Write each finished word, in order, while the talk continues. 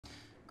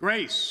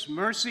Grace,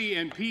 mercy,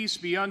 and peace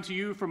be unto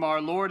you from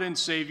our Lord and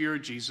Savior,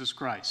 Jesus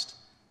Christ.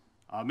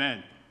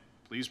 Amen.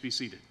 Please be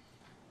seated.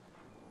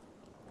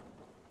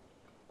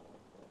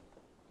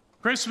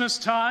 Christmas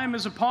time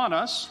is upon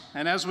us,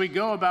 and as we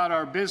go about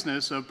our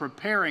business of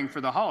preparing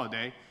for the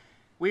holiday,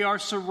 we are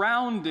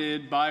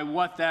surrounded by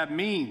what that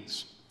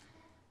means.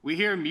 We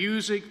hear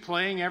music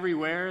playing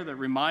everywhere that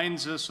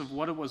reminds us of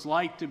what it was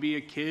like to be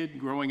a kid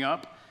growing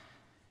up,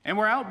 and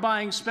we're out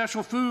buying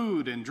special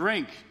food and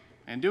drink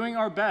and doing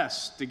our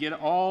best to get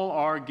all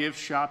our gift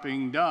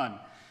shopping done,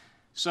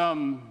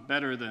 some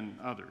better than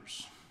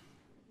others.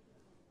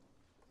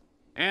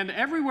 And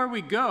everywhere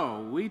we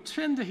go, we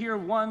tend to hear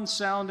one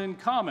sound in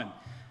common.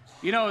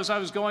 You know, as I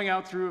was going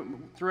out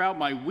throughout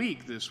my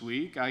week this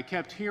week, I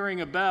kept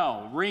hearing a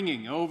bell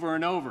ringing over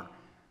and over.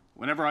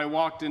 Whenever I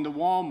walked into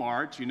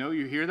Walmart,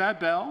 you hear that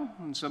bell,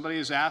 and somebody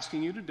is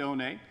asking you to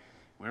donate.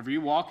 Whenever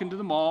you walk into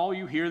the mall,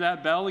 you hear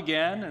that bell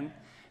again, and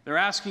they're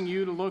asking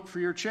you to look for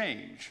your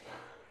change.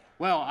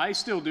 Well, I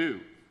still do.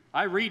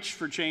 I reach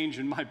for change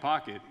in my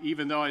pocket,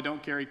 even though I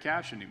don't carry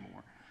cash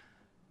anymore.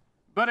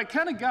 But it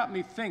kind of got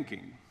me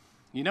thinking.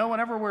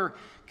 Whenever we're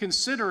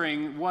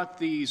considering what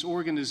these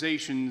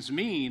organizations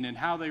mean and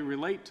how they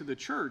relate to the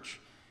church,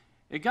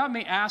 it got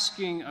me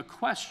asking a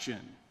question.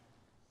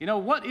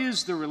 What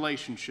is the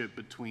relationship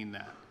between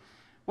that?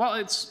 Well,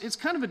 it's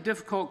kind of a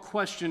difficult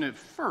question at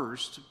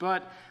first,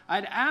 but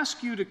I'd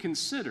ask you to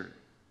consider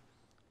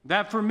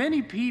that for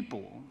many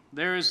people,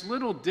 there is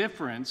little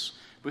difference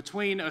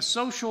between a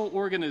social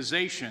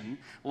organization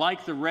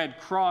like the Red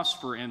Cross,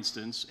 for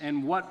instance,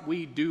 and what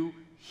we do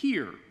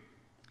here.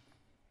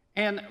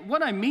 And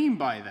what I mean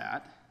by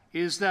that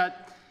is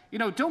that,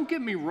 don't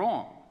get me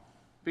wrong,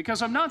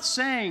 because I'm not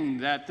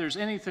saying that there's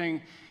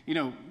anything,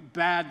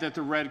 bad that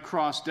the Red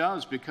Cross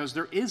does, because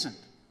there isn't.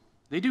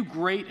 They do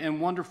great and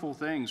wonderful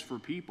things for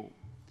people.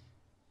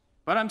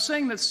 But I'm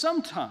saying that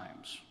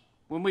sometimes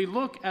when we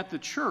look at the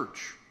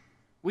church,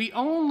 we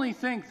only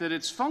think that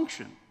its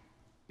function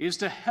is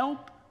to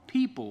help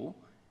people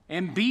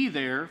and be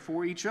there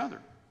for each other.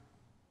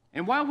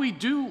 And while we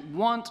do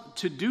want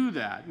to do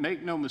that,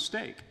 make no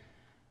mistake,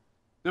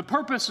 the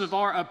purpose of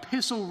our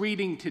epistle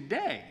reading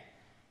today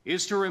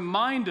is to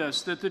remind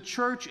us that the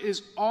church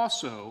is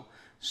also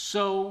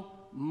so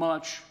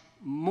much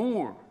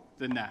more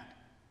than that,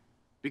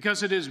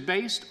 because it is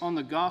based on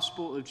the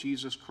gospel of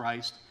Jesus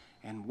Christ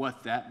and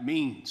what that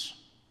means.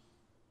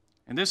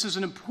 And this is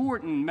an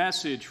important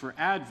message for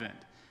Advent,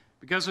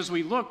 because as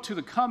we look to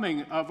the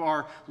coming of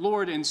our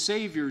Lord and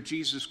Savior,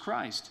 Jesus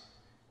Christ,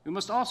 we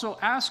must also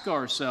ask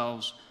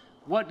ourselves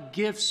what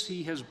gifts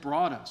he has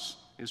brought us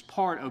as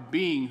part of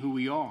being who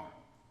we are.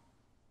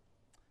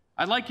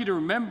 I'd like you to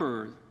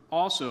remember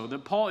also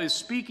that Paul is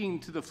speaking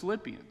to the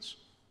Philippians,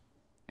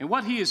 and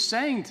what he is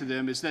saying to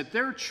them is that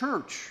their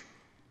church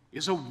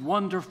is a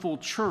wonderful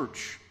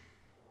church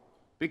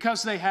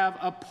because they have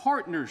a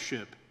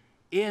partnership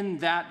in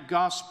that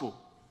gospel,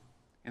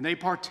 and they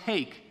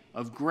partake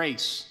of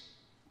grace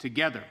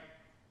together.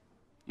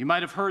 You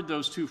might have heard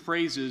those two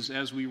phrases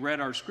as we read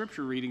our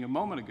scripture reading a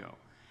moment ago.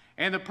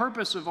 And the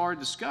purpose of our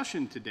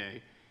discussion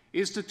today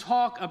is to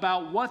talk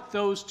about what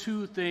those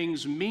two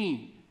things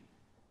mean,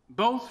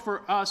 both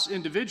for us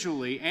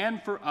individually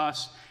and for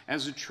us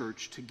as a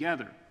church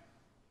together.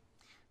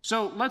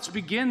 So let's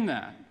begin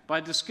that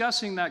by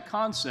discussing that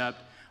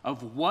concept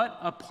of what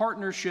a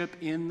partnership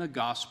in the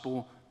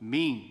gospel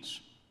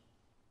means.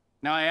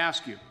 Now I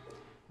ask you,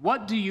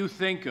 what do you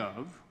think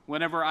of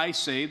whenever I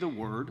say the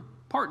word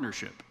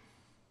partnership?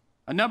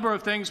 A number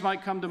of things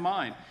might come to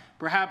mind.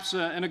 Perhaps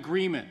an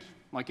agreement,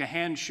 like a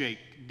handshake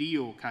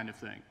deal kind of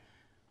thing,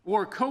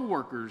 or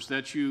coworkers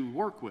that you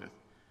work with,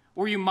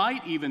 or you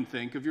might even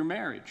think of your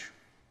marriage.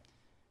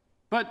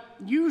 But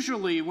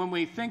usually when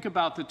we think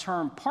about the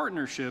term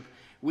partnership,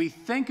 we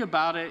think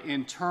about it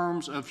in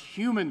terms of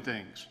human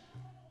things,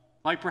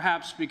 like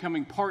perhaps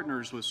becoming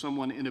partners with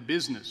someone in a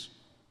business.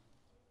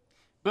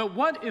 But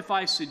what if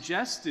I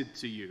suggested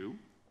to you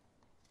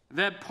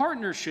that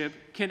partnership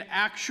can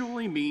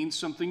actually mean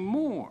something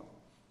more?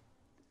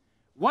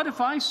 What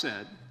if I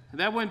said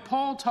that when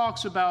Paul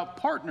talks about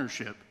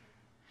partnership,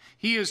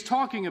 he is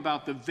talking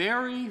about the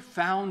very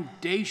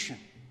foundation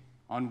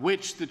on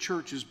which the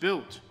church is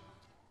built?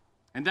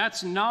 And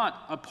that's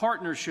not a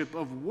partnership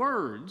of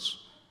words,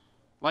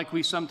 like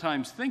we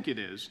sometimes think it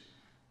is,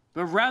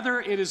 but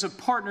rather it is a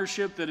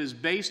partnership that is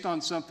based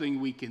on something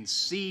we can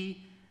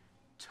see,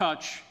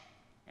 touch,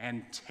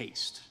 and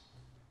taste.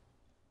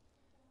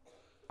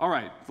 All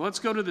right, let's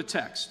go to the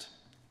text.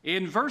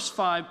 In verse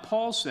 5,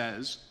 Paul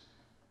says,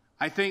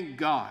 "I thank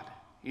God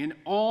in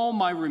all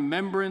my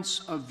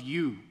remembrance of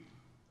you,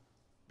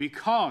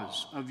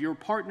 because of your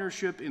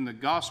partnership in the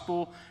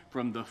gospel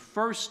from the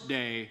first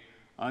day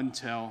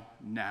until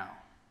now."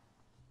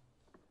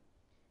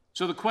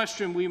 So the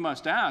question we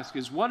must ask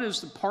is, what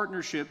does the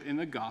partnership in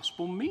the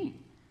gospel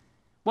mean?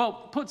 Well,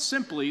 put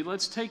simply,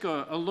 let's take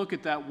a look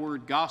at that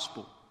word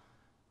gospel.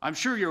 I'm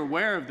sure you're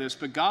aware of this,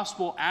 but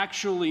gospel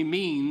actually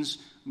means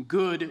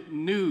good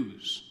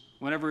news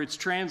whenever it's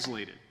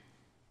translated.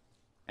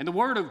 And the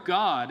Word of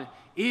God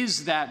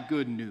is that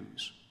good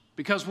news,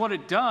 because what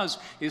it does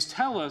is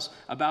tell us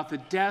about the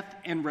death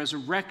and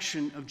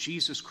resurrection of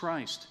Jesus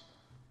Christ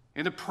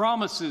and the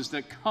promises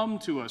that come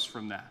to us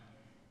from that.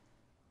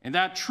 And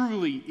that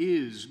truly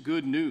is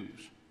good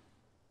news.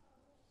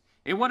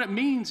 And what it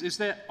means is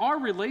that our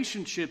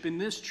relationship in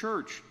this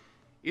church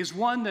is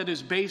one that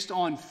is based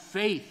on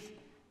faith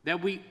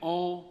that we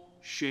all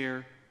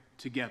share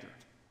together.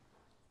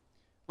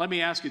 Let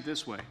me ask it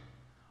this way.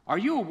 Are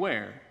you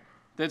aware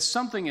that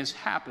something has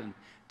happened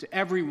to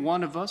every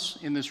one of us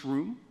in this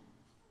room?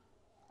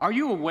 Are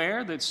you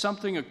aware that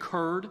something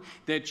occurred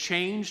that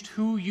changed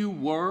who you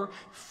were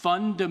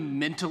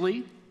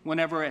fundamentally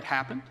whenever it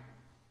happened?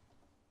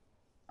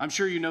 I'm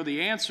sure you know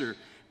the answer,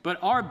 but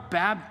our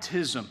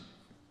baptism,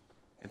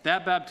 if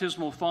that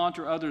baptismal font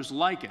or others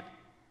like it,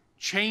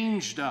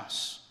 changed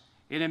us,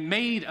 and it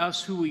made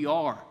us who we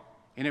are,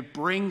 and it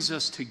brings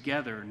us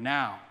together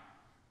now.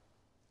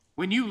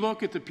 When you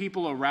look at the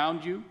people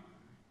around you,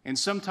 and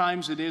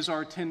sometimes it is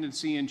our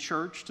tendency in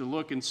church to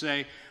look and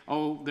say,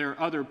 oh, there are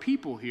other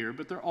people here,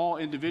 but they're all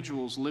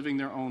individuals living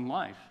their own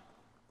life.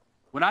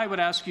 What I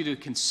would ask you to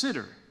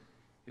consider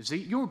is that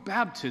your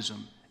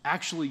baptism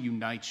actually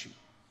unites you.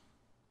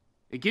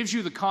 It gives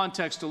you the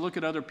context to look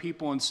at other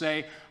people and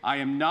say, I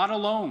am not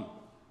alone,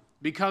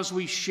 because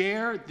we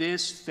share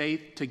this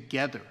faith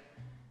together.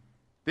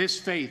 This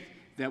faith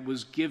that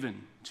was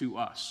given to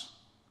us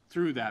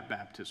through that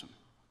baptism.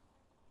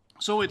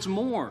 So it's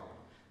more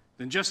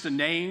than just a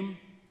name.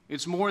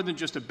 It's more than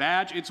just a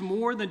badge. It's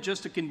more than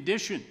just a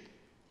condition.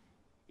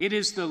 It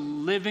is the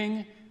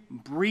living,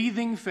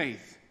 breathing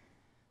faith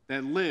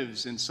that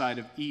lives inside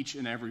of each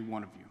and every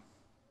one of you.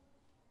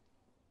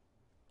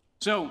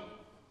 So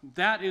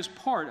that is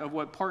part of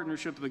what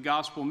partnership of the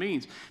gospel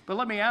means. But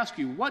let me ask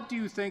you, what do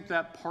you think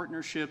that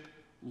partnership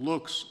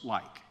looks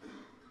like?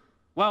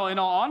 Well, in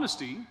all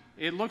honesty,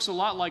 it looks a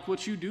lot like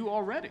what you do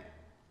already.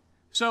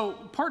 So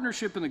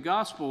partnership in the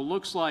gospel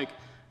looks like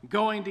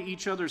going to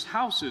each other's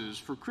houses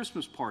for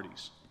Christmas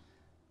parties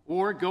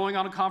or going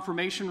on a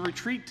confirmation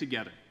retreat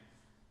together.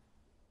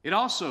 It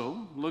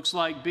also looks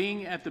like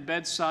being at the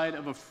bedside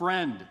of a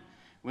friend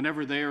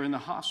whenever they are in the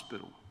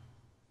hospital.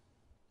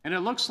 And it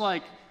looks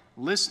like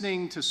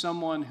listening to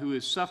someone who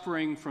is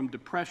suffering from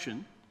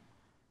depression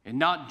and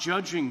not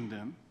judging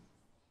them,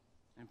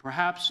 and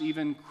perhaps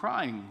even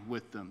crying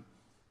with them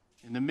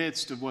in the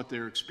midst of what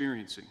they're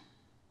experiencing.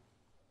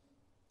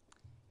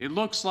 It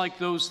looks like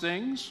those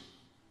things,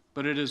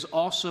 but it is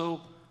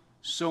also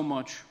so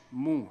much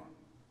more.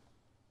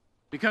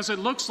 Because it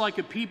looks like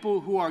a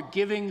people who are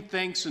giving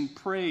thanks and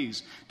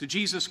praise to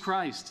Jesus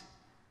Christ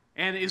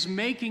and is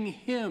making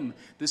him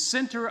the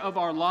center of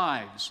our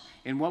lives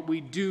and what we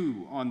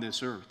do on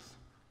this earth.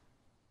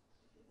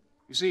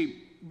 You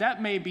see,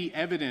 that may be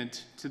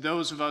evident to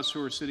those of us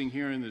who are sitting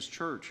here in this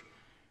church,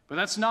 but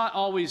that's not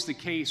always the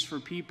case for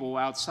people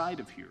outside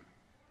of here.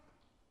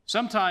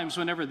 Sometimes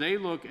whenever they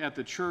look at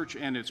the church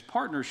and its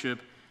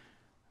partnership,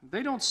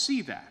 they don't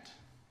see that.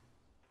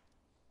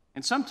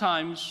 And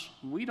sometimes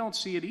we don't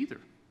see it either.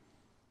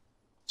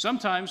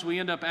 Sometimes we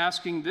end up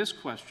asking this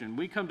question.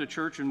 We come to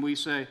church and we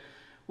say,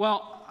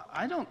 well,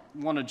 I don't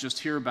want to just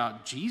hear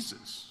about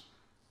Jesus.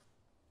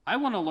 I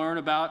want to learn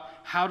about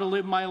how to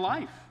live my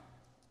life.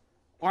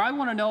 Or I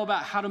want to know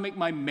about how to make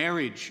my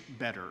marriage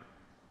better.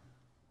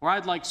 Or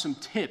I'd like some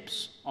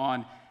tips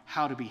on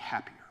how to be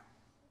happier.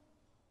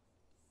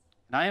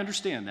 And I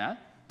understand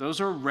that. Those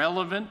are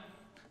relevant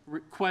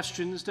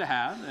questions to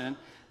have, and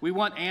we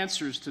want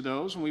answers to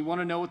those, and we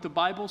want to know what the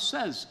Bible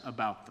says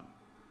about them.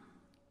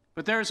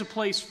 But there is a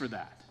place for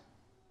that.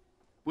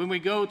 When we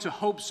go to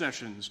hope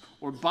sessions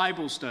or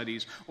Bible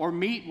studies or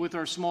meet with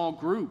our small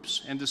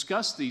groups and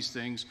discuss these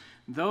things,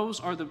 those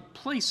are the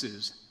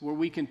places where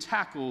we can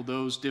tackle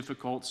those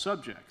difficult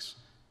subjects.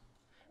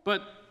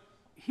 But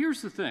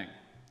here's the thing.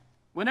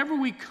 Whenever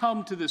we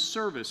come to this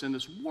service and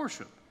this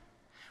worship,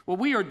 what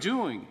we are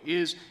doing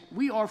is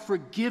we are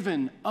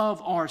forgiven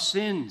of our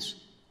sins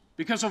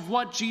because of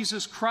what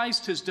Jesus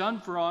Christ has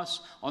done for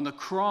us on the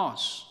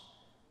cross.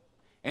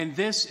 And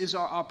this is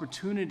our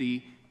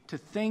opportunity to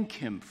thank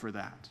him for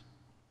that,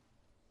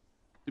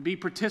 to be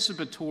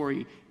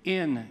participatory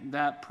in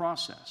that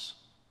process.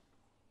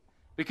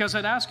 Because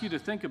I'd ask you to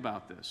think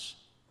about this.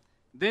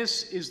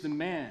 This is the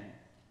man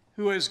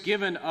who has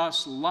given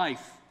us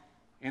life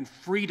and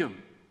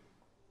freedom.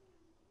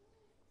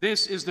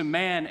 This is the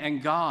man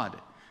and God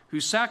who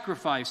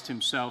sacrificed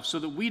himself so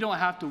that we don't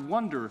have to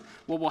wonder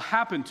what will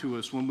happen to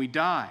us when we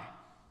die.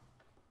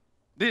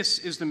 This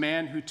is the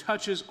man who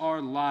touches our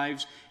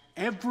lives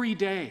every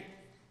day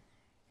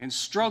and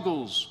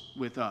struggles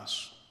with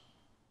us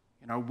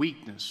in our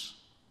weakness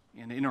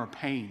and in our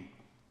pain.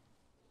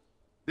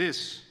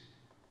 This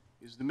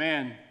is the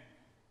man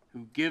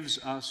who gives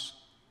us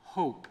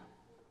hope.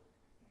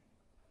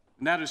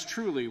 And that is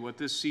truly what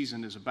this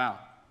season is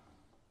about.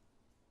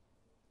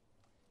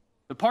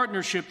 The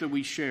partnership that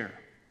we share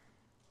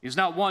is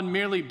not one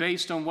merely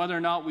based on whether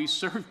or not we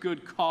serve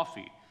good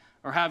coffee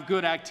or have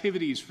good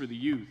activities for the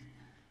youth.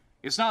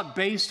 It's not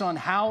based on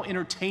how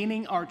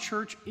entertaining our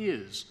church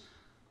is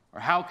or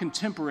how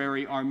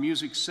contemporary our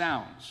music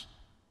sounds.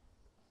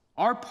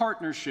 Our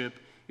partnership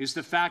is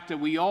the fact that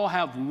we all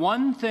have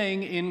one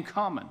thing in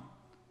common: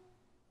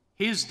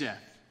 his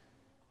death,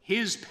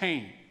 his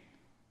pain,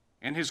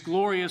 and his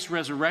glorious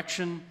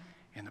resurrection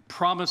and the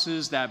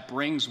promises that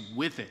brings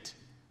with it.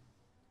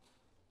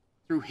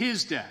 Through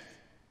his death,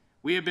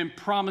 we have been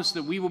promised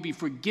that we will be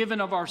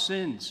forgiven of our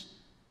sins,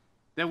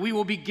 that we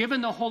will be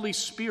given the Holy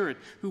Spirit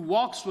who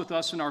walks with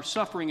us in our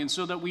suffering, and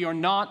so that we are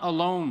not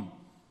alone.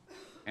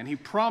 And he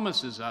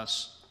promises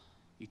us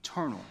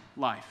eternal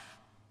life.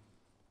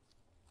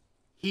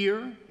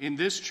 Here in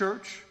this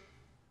church,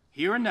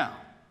 here and now,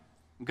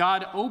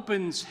 God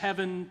opens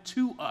heaven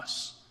to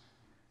us,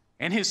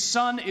 and his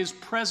Son is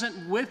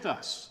present with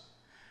us,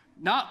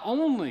 not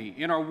only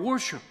in our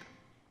worship,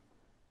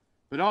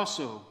 but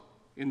also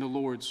in the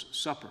Lord's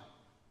Supper.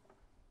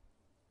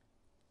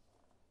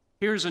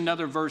 Here's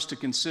another verse to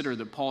consider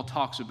that Paul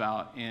talks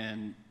about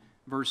in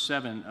verse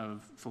 7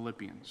 of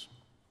Philippians.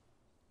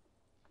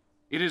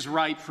 It is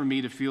right for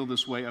me to feel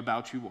this way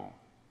about you all,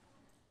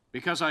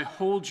 because I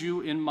hold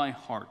you in my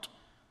heart,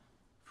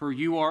 for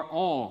you are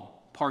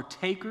all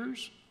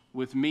partakers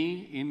with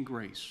me in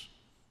grace.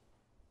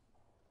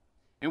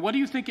 And what do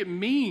you think it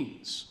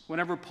means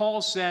whenever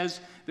Paul says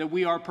that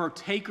we are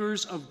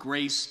partakers of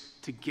grace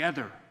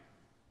together?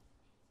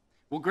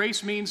 Well,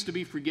 grace means to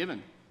be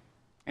forgiven.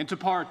 And to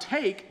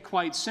partake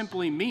quite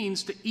simply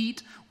means to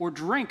eat or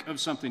drink of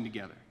something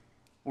together,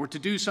 or to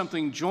do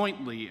something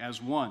jointly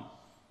as one.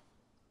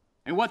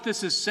 And what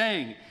this is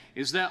saying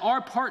is that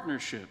our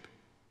partnership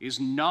is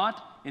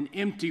not an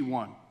empty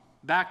one,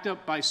 backed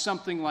up by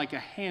something like a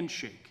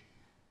handshake.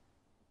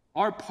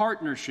 Our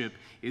partnership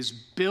is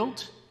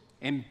built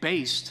and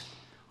based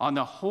on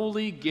the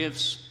holy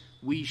gifts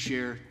we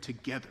share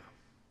together.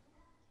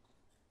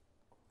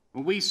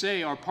 When we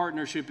say our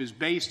partnership is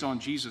based on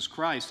Jesus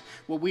Christ,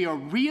 what we are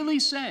really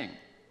saying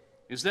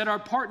is that our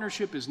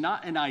partnership is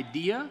not an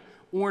idea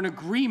or an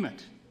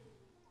agreement,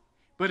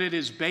 but it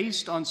is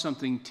based on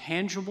something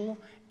tangible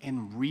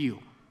and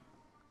real,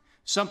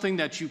 something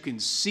that you can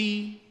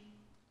see,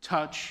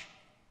 touch,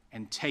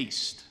 and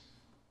taste.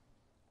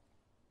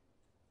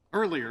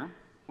 Earlier,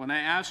 when I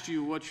asked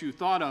you what you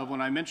thought of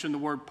when I mentioned the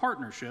word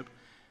partnership,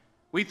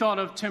 we thought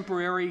of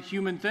temporary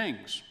human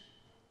things.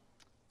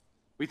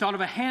 We thought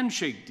of a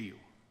handshake deal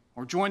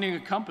or joining a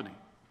company.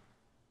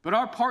 But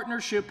our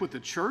partnership with the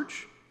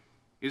church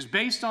is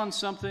based on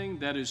something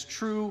that is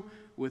true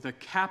with a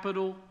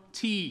capital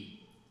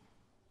T.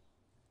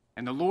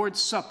 And the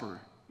Lord's Supper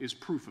is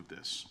proof of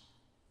this.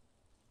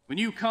 When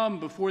you come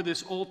before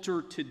this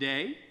altar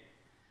today,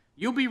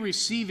 you'll be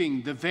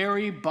receiving the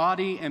very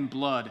body and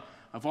blood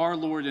of our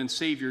Lord and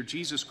Savior,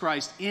 Jesus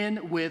Christ,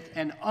 in, with,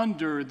 and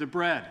under the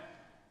bread.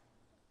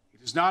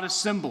 It is not a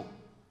symbol.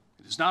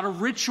 It is not a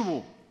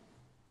ritual.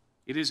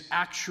 It is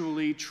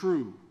actually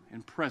true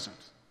and present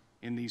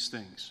in these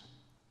things.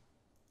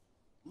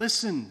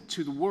 Listen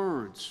to the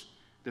words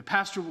the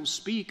pastor will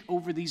speak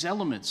over these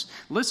elements.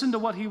 Listen to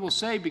what he will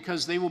say,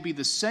 because they will be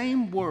the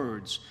same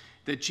words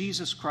that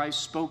Jesus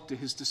Christ spoke to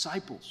his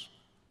disciples.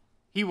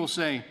 He will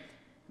say,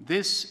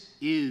 "This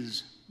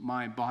is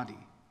my body,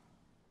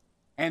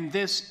 and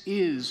this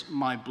is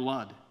my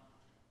blood.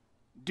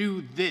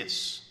 Do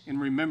this in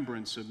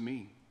remembrance of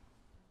me."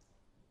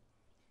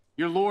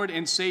 Your Lord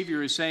and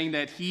Savior is saying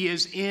that he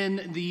is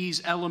in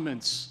these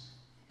elements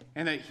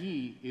and that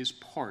he is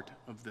part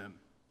of them.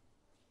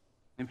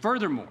 And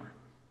furthermore,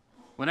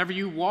 whenever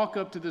you walk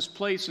up to this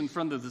place in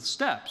front of the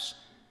steps,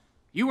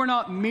 you are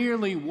not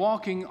merely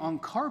walking on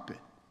carpet,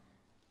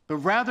 but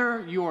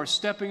rather you are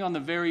stepping on the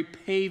very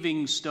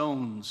paving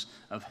stones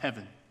of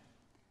heaven.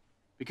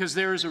 Because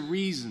there is a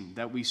reason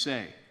that we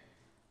say,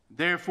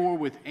 "Therefore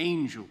with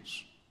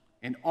angels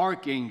and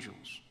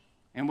archangels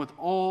and with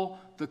all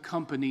the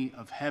company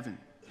of heaven."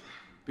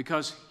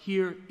 Because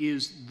here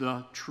is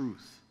the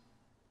truth,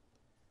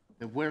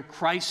 that where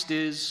Christ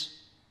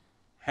is,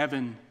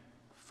 heaven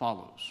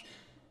follows.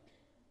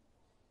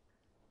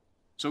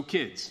 So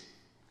kids,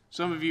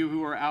 some of you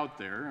who are out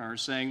there are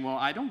saying, "Well,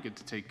 I don't get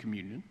to take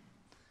communion.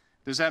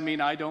 Does that mean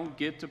I don't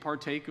get to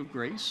partake of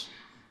grace?"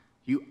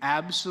 You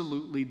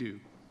absolutely do.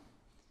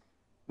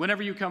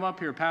 Whenever you come up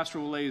here, Pastor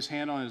will lay his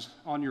hand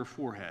on your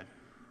forehead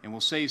and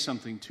will say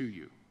something to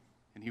you,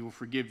 and he will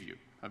forgive you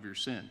of your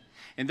sin.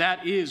 And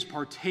that is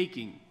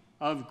partaking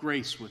of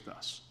grace with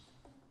us.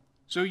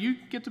 So you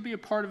get to be a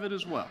part of it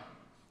as well.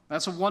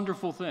 That's a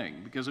wonderful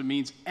thing, because it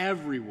means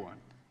everyone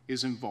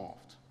is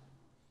involved.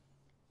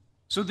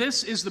 So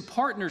this is the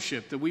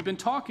partnership that we've been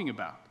talking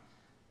about.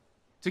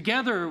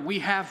 Together we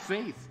have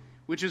faith,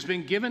 which has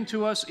been given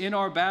to us in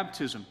our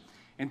baptism.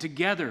 And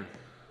together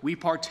we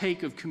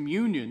partake of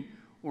communion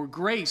or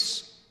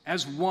grace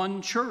as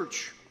one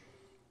church.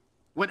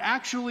 What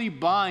actually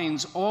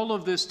binds all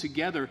of this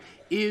together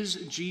is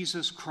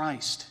Jesus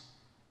Christ.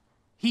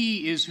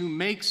 He is who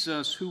makes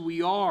us who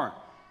we are,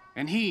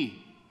 and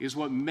he is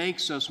what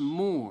makes us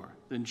more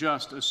than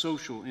just a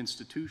social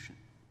institution.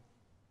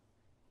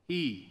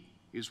 He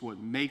is what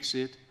makes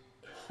it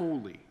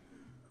holy.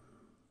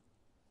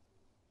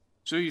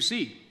 So you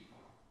see,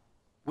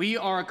 we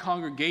are a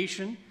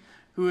congregation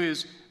who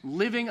is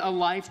living a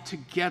life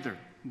together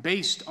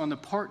based on the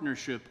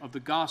partnership of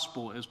the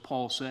gospel, as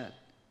Paul said.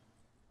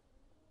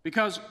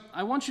 Because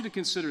I want you to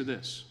consider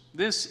this.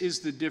 This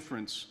is the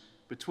difference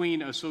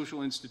between a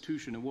social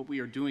institution and what we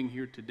are doing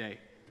here today.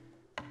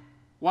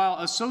 While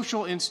a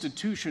social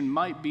institution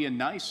might be a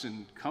nice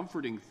and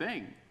comforting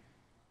thing,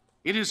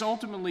 it is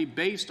ultimately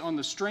based on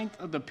the strength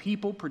of the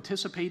people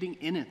participating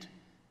in it.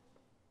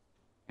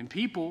 And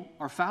people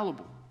are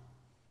fallible.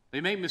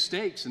 They make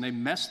mistakes and they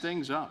mess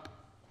things up.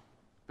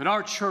 But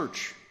our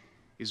church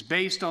is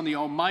based on the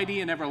Almighty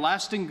and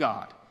everlasting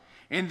God.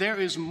 And there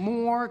is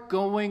more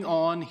going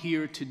on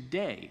here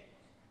today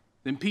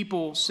than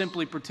people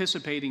simply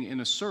participating in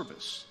a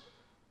service.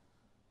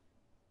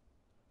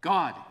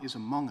 God is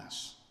among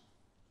us.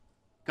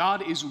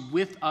 God is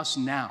with us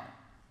now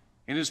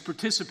and is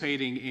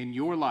participating in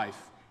your life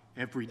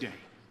every day.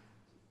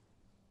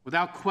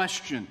 Without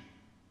question,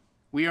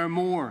 we are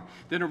more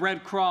than a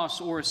Red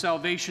Cross or a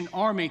Salvation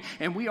Army,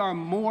 and we are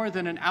more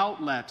than an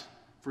outlet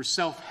for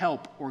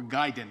self-help or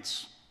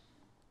guidance.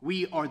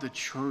 We are the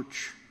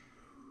church,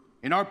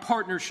 and our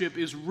partnership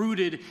is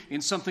rooted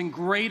in something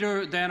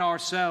greater than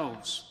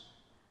ourselves.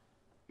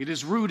 It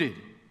is rooted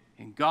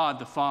in God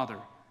the Father,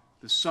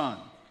 the Son,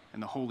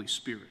 and the Holy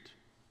Spirit.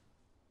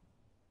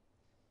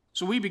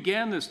 So we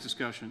began this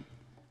discussion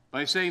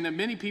by saying that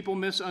many people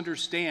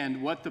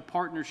misunderstand what the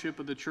partnership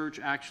of the church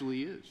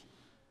actually is.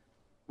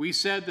 We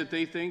said that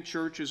they think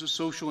church is a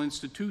social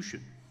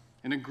institution,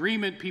 an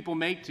agreement people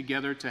make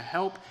together to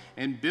help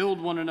and build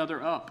one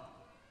another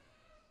up.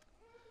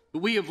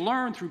 But we have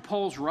learned through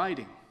Paul's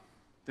writing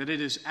that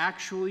it is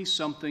actually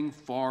something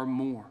far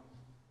more.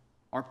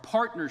 Our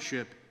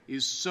partnership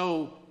is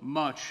so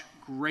much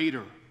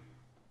greater.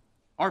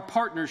 Our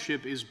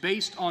partnership is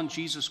based on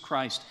Jesus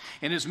Christ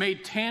and is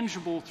made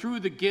tangible through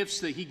the gifts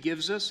that he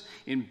gives us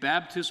in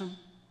baptism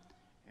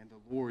and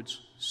the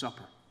Lord's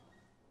Supper.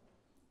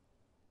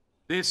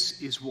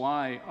 This is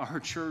why our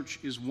church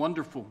is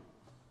wonderful,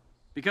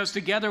 because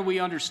together we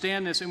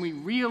understand this and we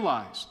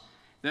realize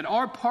that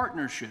our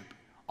partnership,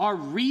 our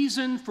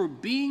reason for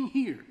being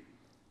here,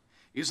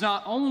 is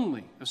not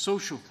only a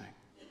social thing,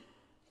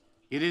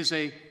 it is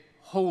a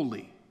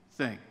holy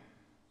thing.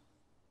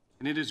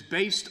 And it is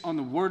based on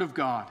the Word of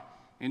God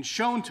and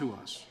shown to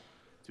us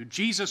through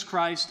Jesus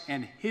Christ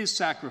and his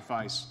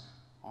sacrifice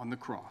on the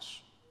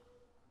cross.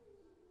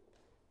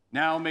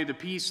 Now may the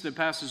peace that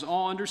passes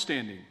all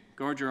understanding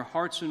guard your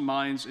hearts and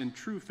minds in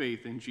true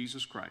faith in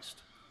Jesus Christ.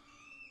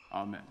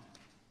 Amen.